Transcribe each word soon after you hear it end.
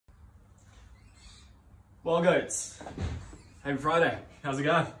Well, goats, happy Friday. How's it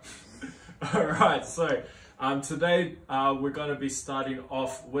going? All right, so today we're going to be starting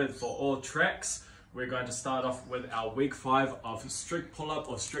off with, for all tracks, we're going to start off with our week 5 of strict pull-up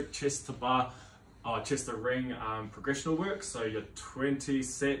or strict chest to bar or chest to ring progressional work. So your 20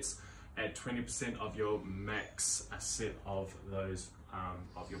 sets at 20% of your max set of those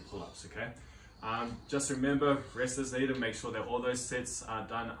of your pull-ups, okay? Just remember, rest is needed. Make sure that all those sets are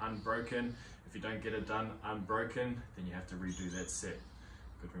done unbroken. If you don't get it done unbroken, then you have to redo that set.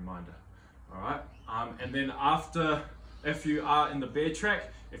 Good reminder. All right. And then after, if you are in the bear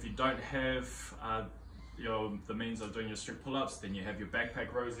track, if you don't have the means of doing your strict pull-ups, then you have your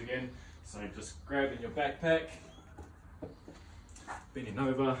backpack rows again. So just grabbing your backpack, bending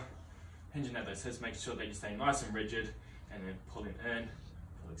over, hinging at those hips, making sure that you stay nice and rigid, and then pulling in,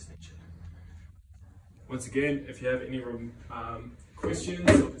 full extension. Once again, if you have any questions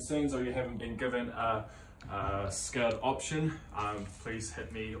or concerns, or you haven't been given a scaled option, please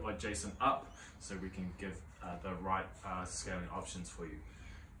hit me or Jason up so we can give the right scaling options for you.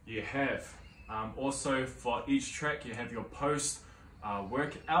 You have also, for each track, you have your post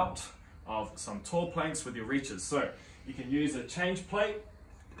workout of some tall planks with your reaches. So you can use a change plate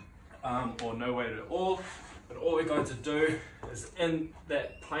or no weight at all, but all we're going to do is in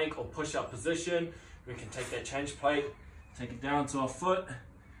that plank or push-up position, we can take that change plate, take it down to our foot,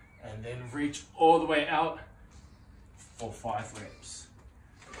 and then reach all the way out for 5 reps.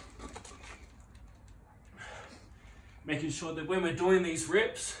 Making sure that when we're doing these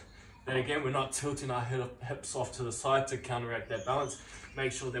reps, that again, we're not tilting our hips off to the side to counteract that balance.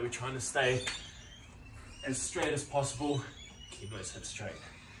 Make sure that we're trying to stay as straight as possible. Keep those hips straight.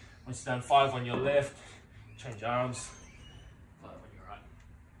 Once you've done 5 on your left, change arms, 5 on your right.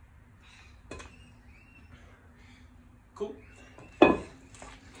 Cool.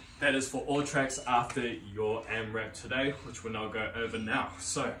 That is for all tracks after your AMRAP today, which we'll now go over now.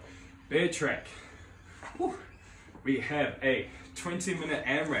 So, bear track. Whew. We have a 20-minute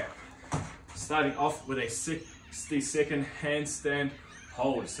AMRAP, starting off with a 60-second handstand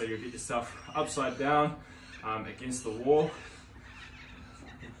hold. So you'll get yourself upside down against the wall.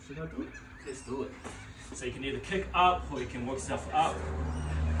 Should I do it? Let's do it. So you can either kick up or you can walk yourself up.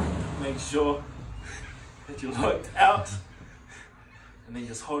 Make sure that you're locked out. And then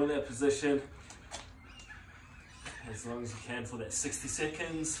just hold in that position as long as you can for that 60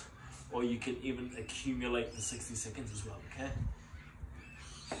 seconds, or you can even accumulate the 60 seconds as well, okay?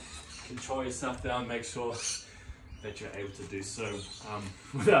 Control yourself down, make sure that you're able to do so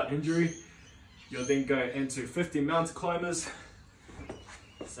without injury. You'll then go into 50 mountain climbers.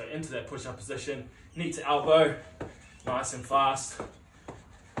 So into that push-up position, knee to elbow, nice and fast.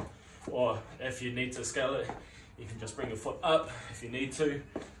 Or if you need to scale it, you can just bring your foot up if you need to.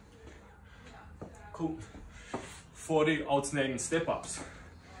 Cool. 40 alternating step-ups.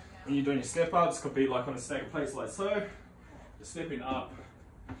 When you're doing your step-ups, could be like on a stack of plates like so. You're stepping up.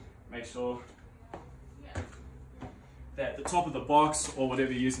 Make sure that the top of the box or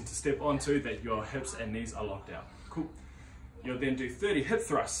whatever you're using to step onto, that your hips and knees are locked out. Cool. You'll then do 30 hip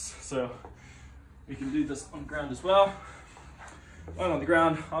thrusts. So you can do this on the ground as well. One on the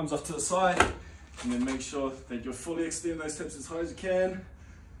ground, arms off to the side. And then make sure that you fully extend those hips as high as you can.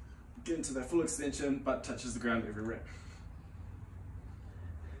 Get into that full extension, butt touches the ground every rep.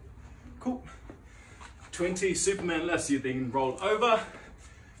 Cool. 20 Superman lifts. You then roll over,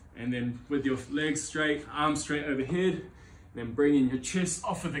 and then with your legs straight, arms straight overhead, then bringing your chest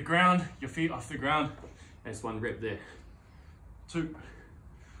off of the ground, your feet off the ground. That's 1 rep there. 2,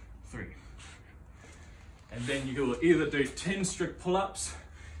 3. And then you will either do 10 strict pull-ups,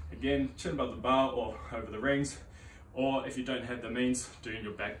 again, chin above the bar or over the rings, or if you don't have the means, doing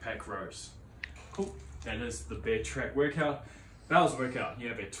your backpack rows. Cool. That is the bear track workout. Bowels workout, you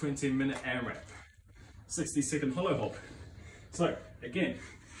have a 20-minute AMRAP, 60-second hollow hold. So again,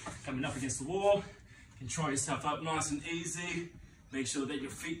 coming up against the wall, control yourself up nice and easy. Make sure that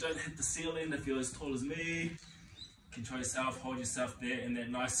your feet don't hit the ceiling if you're as tall as me. Control yourself, hold yourself there in that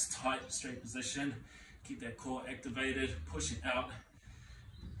nice, tight, straight position. Keep that core activated, push it out.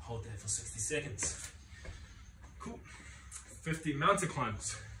 Hold there for 60 seconds. Cool. 50 mountain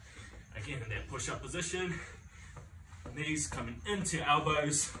climbers. Again, in that push-up position. Knees coming into your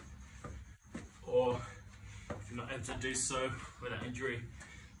elbows. Or if you're not able to do so without injury,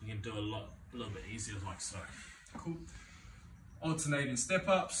 you can do a little bit easier like so. Cool. Alternating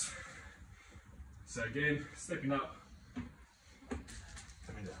step-ups. So again, stepping up,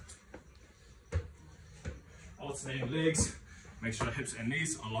 coming down. Alternating legs. Make sure hips and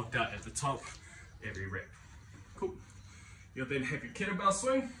knees are locked out at the top every rep. Cool. You'll then have your kettlebell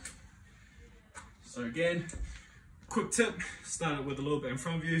swing. So again, quick tip, start it with a little bit in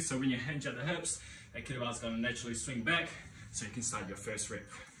front of you, so when you hinge at the hips, that kettlebell is going to naturally swing back, so you can start your first rep.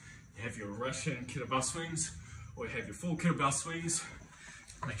 You have your Russian kettlebell swings, or you have your full kettlebell swings.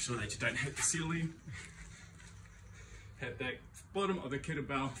 Make sure that you don't hit the ceiling. Have that bottom of the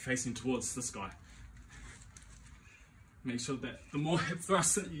kettlebell facing towards the sky. Make sure that the more hip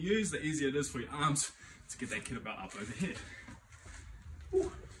thrust that you use, the easier it is for your arms to get that kettlebell up overhead. Ooh.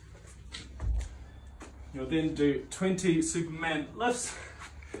 You'll then do 20 Superman lifts.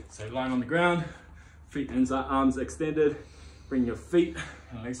 So lying on the ground, feet and arms extended, bring your feet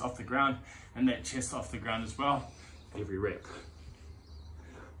and legs off the ground and that chest off the ground as well, every rep.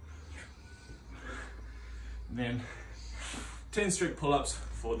 And then 10 strict pull-ups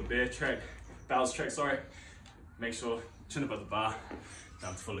for the bell's track, sorry. Make sure chin above the bar,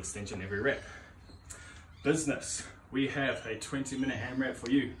 down to full extension every rep. Business, we have a 20-minute AMRAP for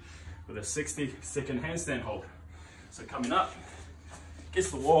you with a 60-second handstand hold. So coming up,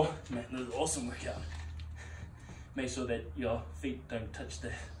 against the wall, man, this is an awesome workout. Make sure that your feet don't touch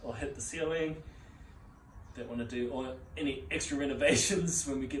or hit the ceiling. Don't want to do any extra renovations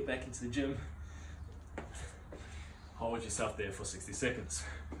when we get back into the gym. Hold yourself there for 60 seconds.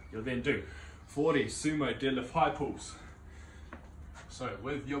 You'll then do 40 sumo deadlift high pulls. So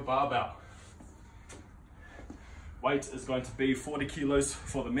with your barbell, weight is going to be 40 kilos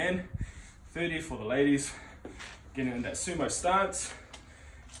for the men, 30 for the ladies. Getting in that sumo stance.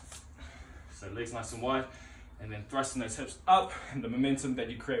 So legs nice and wide, and then thrusting those hips up, and the momentum that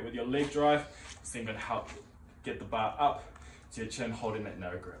you create with your leg drive is then going to help get the bar up to your chin, holding that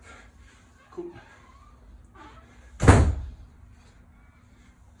narrow grip. Cool.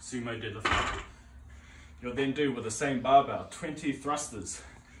 Sumo deadlift. You'll then do with the same barbell 20 thrusters.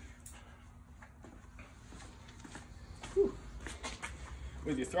 Whew.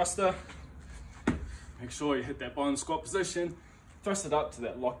 With your thruster, make sure you hit that bottom squat position, thrust it up to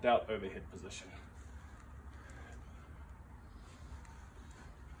that locked out overhead position.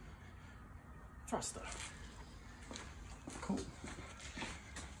 Thruster. Cool.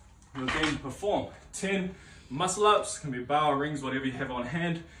 You'll then perform 10 muscle ups, can be bar, rings, whatever you have on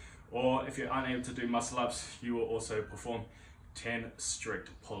hand, or if you're unable to do muscle ups, you will also perform 10 strict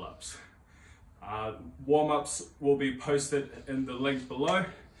pull-ups. Warm-ups will be posted in the link below.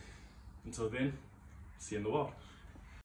 Until then, see you in the wild.